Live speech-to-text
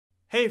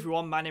Hey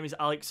everyone, my name is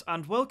Alex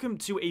and welcome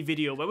to a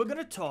video where we're going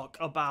to talk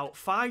about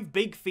 5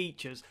 big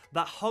features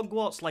that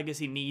Hogwarts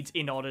Legacy needs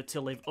in order to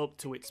live up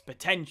to its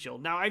potential.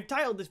 Now, I've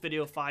titled this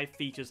video 5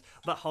 features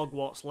that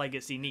Hogwarts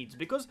Legacy needs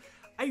because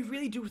I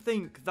really do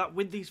think that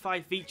with these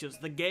 5 features,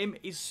 the game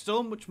is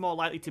so much more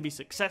likely to be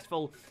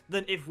successful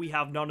than if we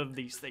have none of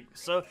these things.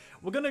 So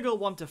we're going to go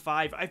 1 to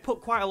 5. I've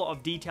put quite a lot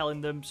of detail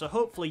in them, so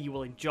hopefully you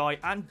will enjoy,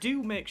 and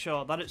do make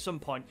sure that at some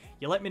point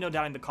you let me know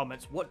down in the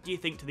comments what do you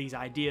think to these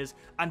ideas,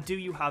 and do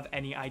you have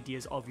any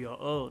ideas of your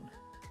own.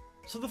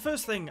 So the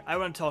first thing I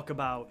want to talk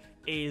about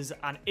is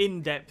an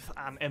in-depth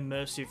and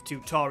immersive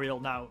tutorial.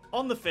 Now,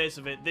 on the face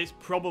of it, this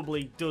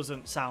probably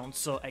doesn't sound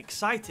so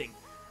exciting.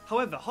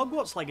 However,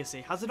 Hogwarts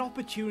Legacy has an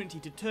opportunity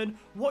to turn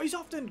what is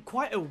often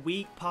quite a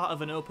weak part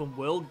of an open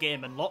world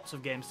game, and lots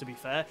of games to be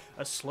fair,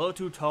 a slow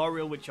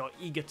tutorial which you're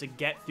eager to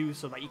get through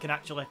so that you can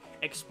actually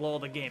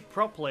explore the game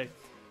properly,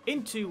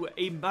 into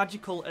a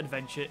magical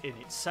adventure in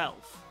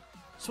itself.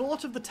 So a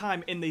lot of the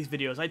time in these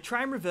videos I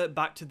try and revert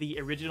back to the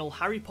original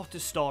Harry Potter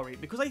story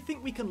because I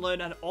think we can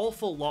learn an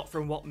awful lot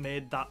from what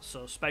made that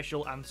so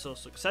special and so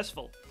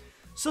successful.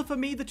 So for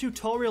me, the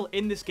tutorial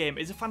in this game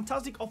is a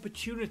fantastic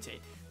opportunity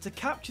to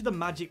capture the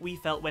magic we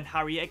felt when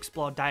Harry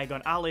explored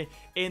Diagon Alley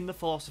in the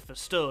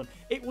Philosopher's Stone.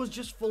 It was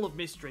just full of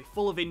mystery,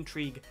 full of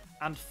intrigue,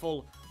 and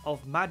full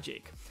of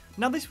magic.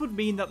 Now this would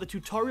mean that the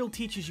tutorial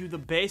teaches you the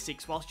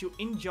basics whilst you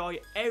enjoy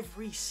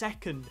every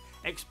second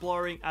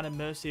exploring an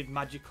immersive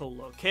magical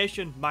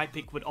location. My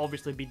pick would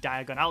obviously be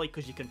Diagon Alley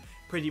because you can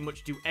pretty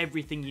much do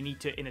everything you need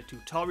to in a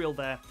tutorial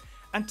there.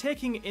 And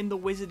taking in the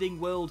wizarding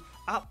world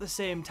at the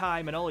same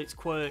time and all its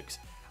quirks,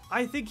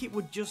 I think it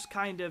would just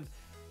kind of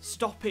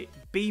stop it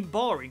being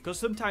boring, because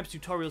sometimes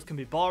tutorials can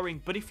be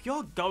boring, but if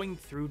you're going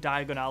through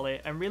Diagon Alley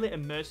and really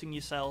immersing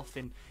yourself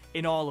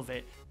in all of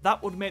it,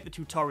 that would make the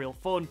tutorial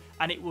fun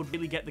and it would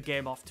really get the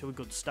game off to a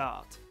good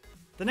start.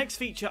 The next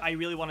feature I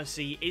really want to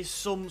see is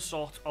some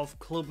sort of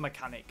club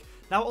mechanic.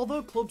 Now,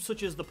 although clubs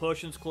such as the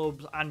Potions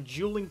Club and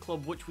Dueling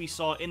Club, which we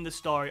saw in the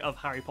story of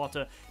Harry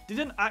Potter,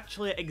 didn't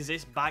actually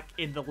exist back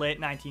in the late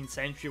 19th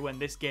century when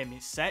this game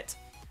is set,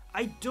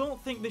 I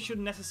don't think there should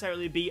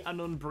necessarily be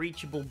an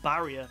unbreachable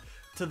barrier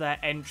to their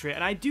entry,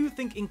 and I do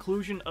think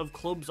inclusion of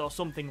clubs or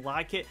something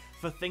like it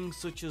for things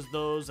such as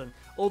those and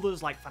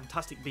others like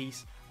Fantastic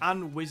Beasts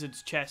and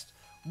Wizard's Chest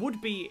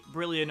would be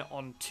brilliant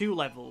on 2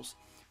 levels.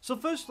 So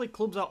firstly,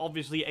 clubs are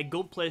obviously a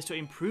good place to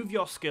improve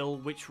your skill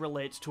which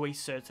relates to a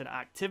certain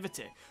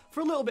activity. For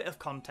a little bit of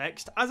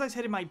context, as I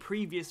said in my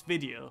previous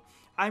video,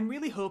 I'm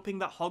really hoping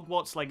that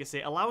Hogwarts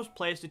Legacy allows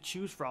players to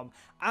choose from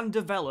and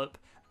develop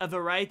a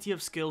variety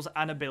of skills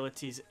and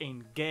abilities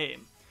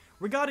in-game.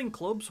 Regarding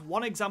clubs,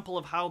 one example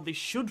of how this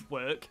should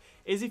work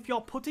is if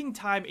you're putting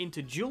time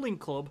into Dueling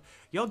Club,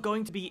 you're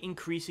going to be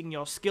increasing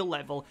your skill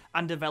level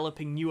and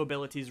developing new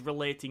abilities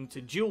relating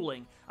to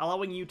dueling,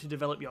 allowing you to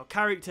develop your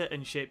character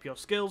and shape your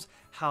skills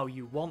how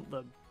you want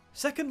them.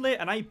 Secondly,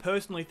 and I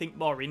personally think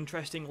more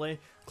interestingly,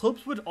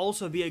 clubs would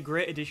also be a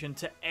great addition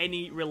to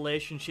any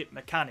relationship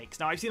mechanics.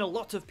 Now, I've seen a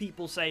lot of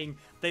people saying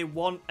they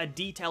want a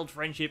detailed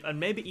friendship and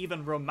maybe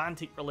even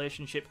romantic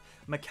relationship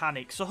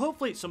mechanics, so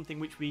hopefully it's something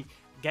which we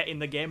get in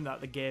the game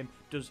that the game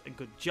does a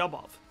good job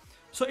of.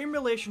 So in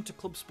relation to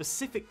clubs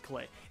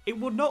specifically, it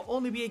would not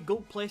only be a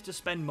good place to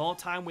spend more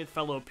time with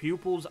fellow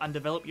pupils and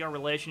develop your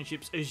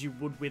relationships as you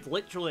would with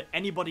literally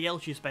anybody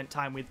else you spent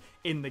time with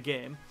in the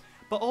game,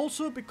 but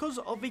also because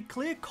of a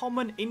clear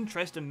common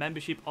interest and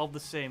membership of the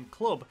same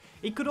club,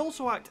 it could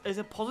also act as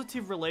a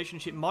positive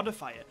relationship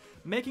modifier,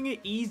 making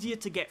it easier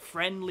to get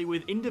friendly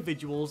with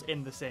individuals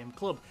in the same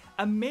club,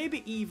 and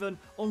maybe even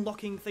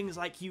unlocking things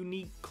like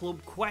unique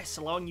club quests,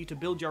 allowing you to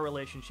build your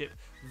relationship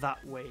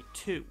that way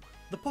too.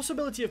 The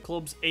possibility of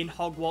clubs in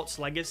Hogwarts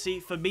Legacy,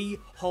 for me,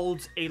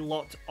 holds a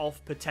lot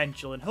of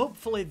potential, and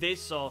hopefully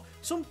this, or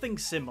something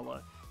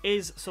similar,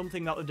 is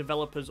something that the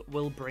developers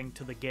will bring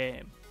to the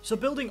game. So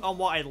building on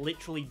what I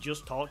literally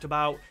just talked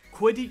about,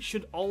 Quidditch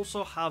should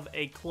also have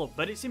a club,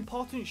 but its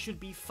importance should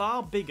be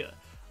far bigger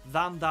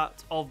than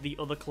that of the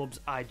other clubs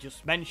I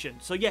just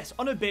mentioned. So yes,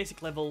 on a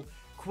basic level,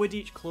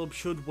 Quidditch club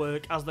should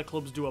work as the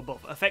clubs do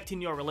above,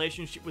 affecting your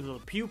relationship with other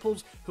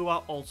pupils who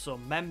are also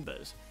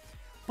members.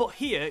 But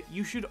here,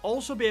 you should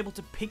also be able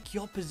to pick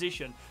your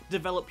position,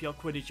 develop your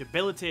Quidditch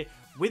ability,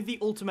 with the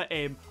ultimate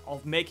aim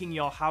of making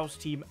your house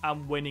team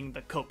and winning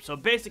the cup. So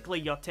basically,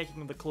 you're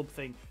taking the club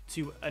thing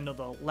to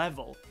another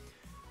level.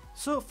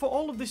 So for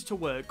all of this to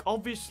work,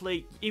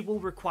 obviously, it will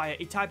require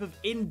a type of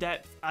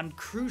in-depth and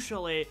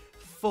crucially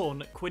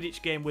fun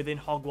Quidditch game within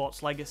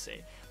Hogwarts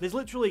Legacy. There's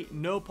literally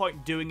no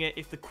point doing it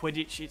if the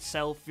Quidditch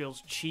itself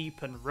feels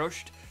cheap and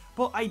rushed,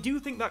 but I do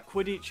think that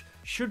Quidditch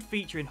should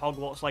feature in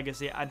Hogwarts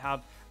Legacy and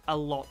have a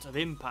lot of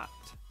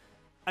impact.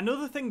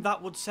 Another thing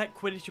that would set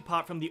Quidditch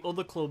apart from the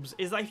other clubs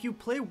is that if you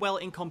play well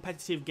in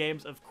competitive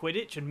games of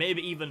Quidditch and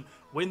maybe even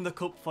win the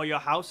cup for your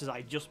house as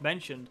I just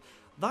mentioned,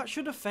 that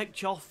should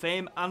affect your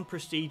fame and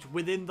prestige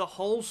within the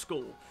whole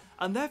school,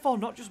 and therefore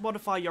not just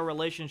modify your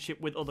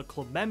relationship with other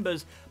club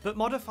members, but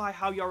modify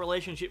how your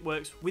relationship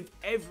works with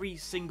every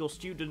single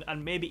student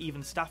and maybe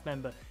even staff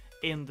member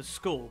in the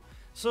school.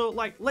 So,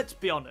 like, let's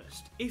be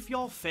honest, if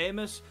you're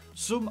famous,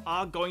 some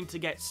are going to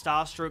get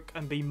starstruck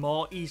and be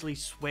more easily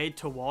swayed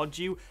towards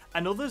you,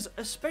 and others,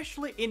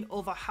 especially in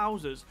other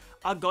houses,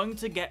 are going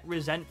to get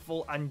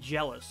resentful and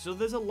jealous. So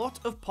there's a lot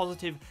of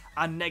positive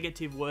and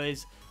negative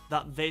ways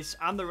that this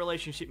and the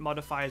relationship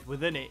modifiers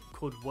within it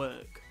could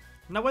work.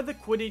 Now, whether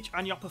Quidditch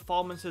and your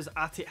performances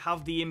at it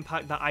have the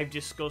impact that I've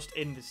discussed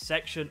in this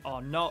section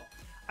or not,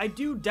 I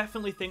do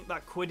definitely think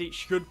that Quidditch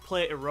should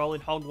play a role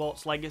in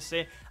Hogwarts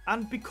Legacy,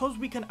 and because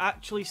we can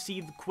actually see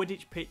the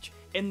Quidditch pitch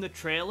in the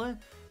trailer,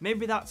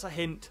 maybe that's a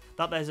hint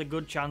that there's a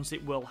good chance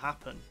it will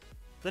happen.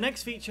 The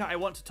next feature I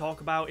want to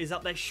talk about is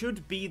that there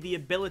should be the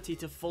ability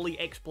to fully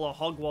explore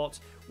Hogwarts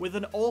with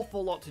an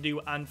awful lot to do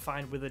and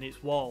find within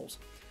its walls.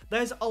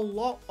 There's a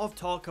lot of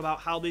talk about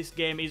how this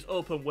game is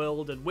open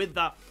world, and with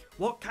that,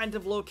 what kind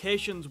of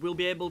locations we'll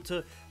be able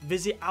to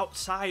visit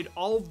outside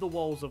of the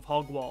walls of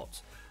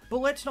Hogwarts. But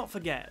let's not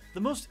forget,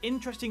 the most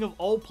interesting of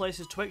all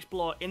places to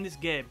explore in this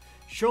game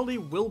surely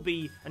will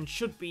be and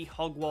should be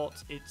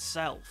Hogwarts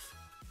itself.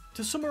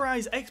 To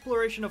summarise,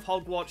 exploration of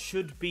Hogwarts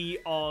should be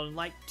on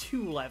like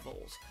 2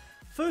 levels.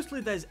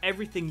 Firstly, there's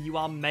everything you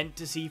are meant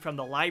to see from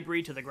the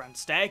library to the grand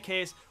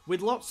staircase,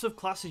 with lots of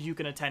classes you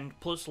can attend,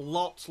 plus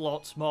lots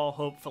more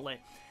hopefully.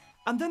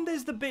 And then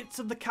there's the bits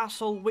of the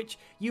castle which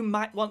you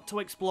might want to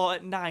explore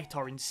at night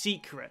or in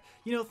secret.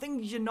 You know,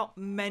 things you're not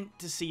meant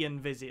to see and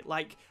visit,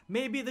 like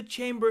maybe the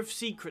Chamber of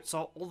Secrets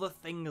or other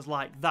things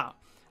like that.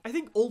 I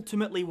think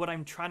ultimately what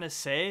I'm trying to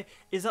say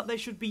is that there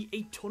should be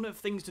a ton of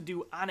things to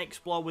do and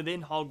explore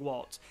within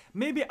Hogwarts.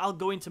 Maybe I'll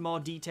go into more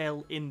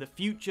detail in the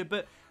future,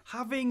 but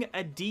having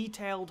a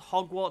detailed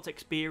Hogwarts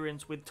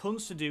experience with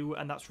tons to do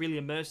and that's really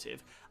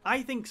immersive,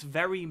 I think's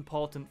very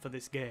important for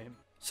this game.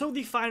 So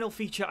the final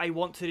feature I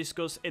want to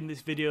discuss in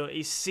this video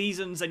is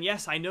seasons, and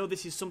yes, I know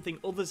this is something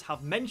others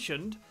have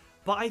mentioned,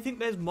 but I think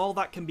there's more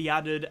that can be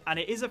added, and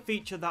it is a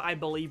feature that I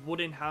believe would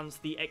enhance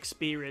the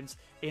experience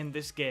in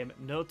this game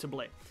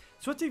notably.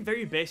 So at a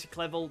very basic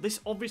level, this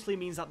obviously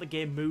means that the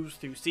game moves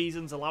through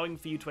seasons, allowing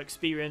for you to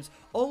experience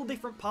all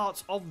different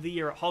parts of the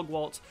year at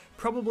Hogwarts,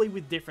 probably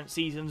with different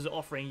seasons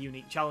offering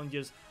unique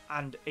challenges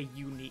and a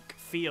unique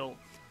feel.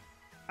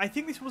 I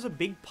think this was a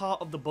big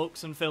part of the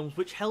books and films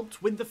which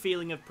helped with the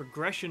feeling of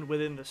progression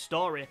within the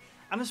story,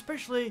 and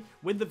especially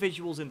with the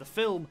visuals in the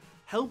film,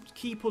 helped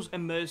keep us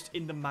immersed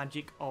in the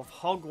magic of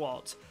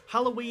Hogwarts.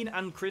 Halloween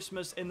and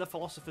Christmas in the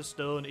Philosopher's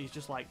Stone is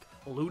just like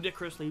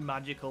ludicrously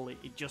magical,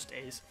 it just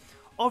is.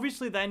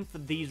 Obviously then, for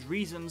these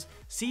reasons,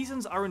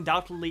 seasons are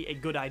undoubtedly a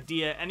good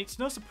idea, and it's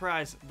no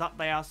surprise that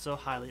they are so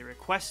highly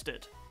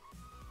requested.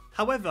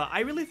 However,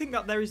 I really think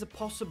that there is a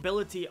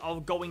possibility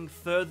of going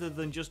further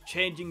than just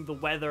changing the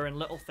weather and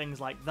little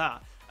things like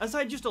that. As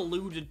I just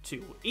alluded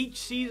to, each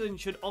season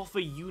should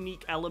offer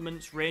unique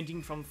elements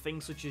ranging from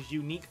things such as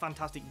unique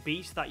fantastic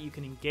beasts that you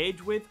can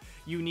engage with,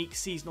 unique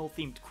seasonal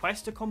themed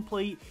quests to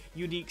complete,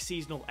 unique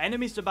seasonal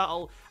enemies to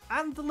battle,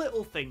 and the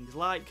little things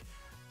like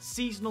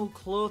seasonal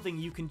clothing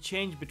you can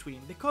change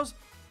between, because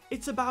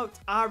it's about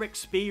our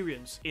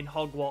experience in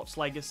Hogwarts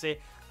Legacy,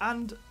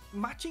 and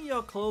matching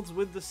your clothes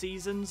with the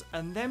seasons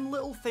and them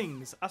little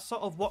things are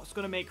sort of what's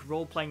going to make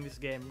role-playing this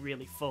game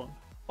really fun.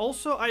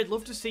 Also, I'd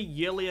love to see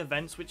yearly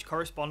events which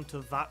correspond to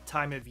that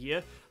time of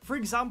year. For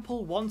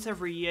example, once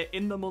every year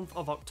in the month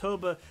of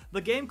October,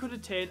 the game could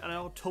attain an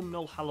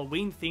autumnal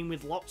Halloween theme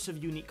with lots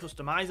of unique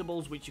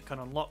customizables which you can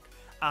unlock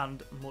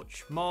and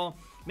much more.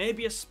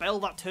 Maybe a spell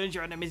that turns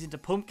your enemies into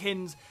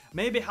pumpkins,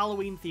 maybe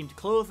Halloween themed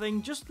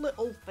clothing, just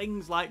little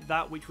things like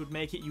that which would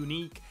make it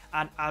unique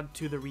and add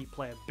to the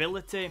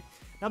replayability.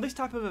 Now this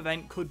type of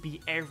event could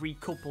be every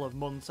couple of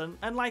months,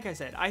 and like I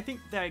said, I think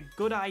they're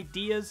good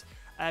ideas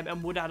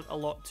and would add a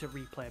lot to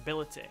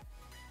replayability.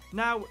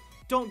 Now,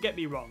 don't get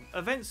me wrong,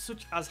 events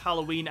such as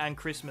Halloween and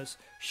Christmas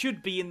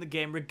should be in the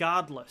game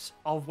regardless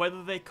of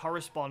whether they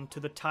correspond to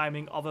the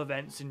timing of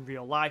events in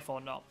real life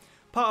or not.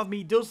 Part of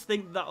me does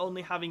think that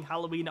only having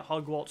Halloween at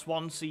Hogwarts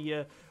once a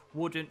year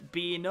wouldn't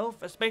be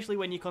enough, especially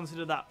when you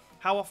consider that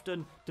how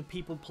often do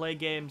people play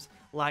games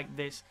like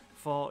this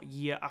for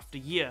year after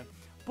year.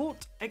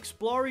 But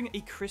exploring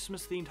a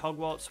Christmas-themed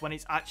Hogwarts when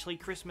it's actually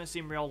Christmas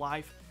in real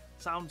life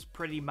sounds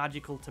pretty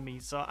magical to me,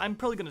 so I'm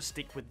probably going to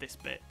stick with this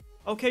bit.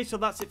 Okay, so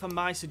that's it for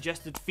my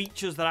suggested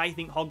features that I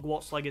think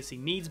Hogwarts Legacy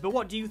needs, but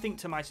what do you think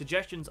to my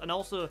suggestions, and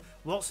also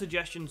what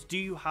suggestions do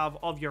you have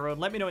of your own?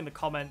 Let me know in the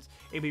comments,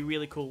 it'd be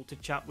really cool to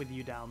chat with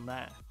you down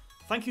there.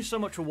 Thank you so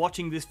much for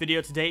watching this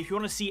video today. If you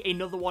want to see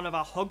another one of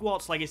our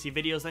Hogwarts Legacy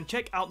videos, then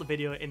check out the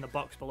video in the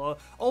box below.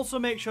 Also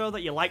make sure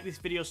that you like this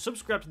video,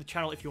 subscribe to the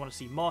channel if you want to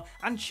see more,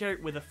 and share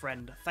it with a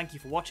friend. Thank you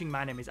for watching,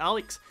 my name is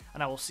Alex,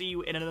 and I will see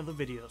you in another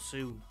video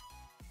soon.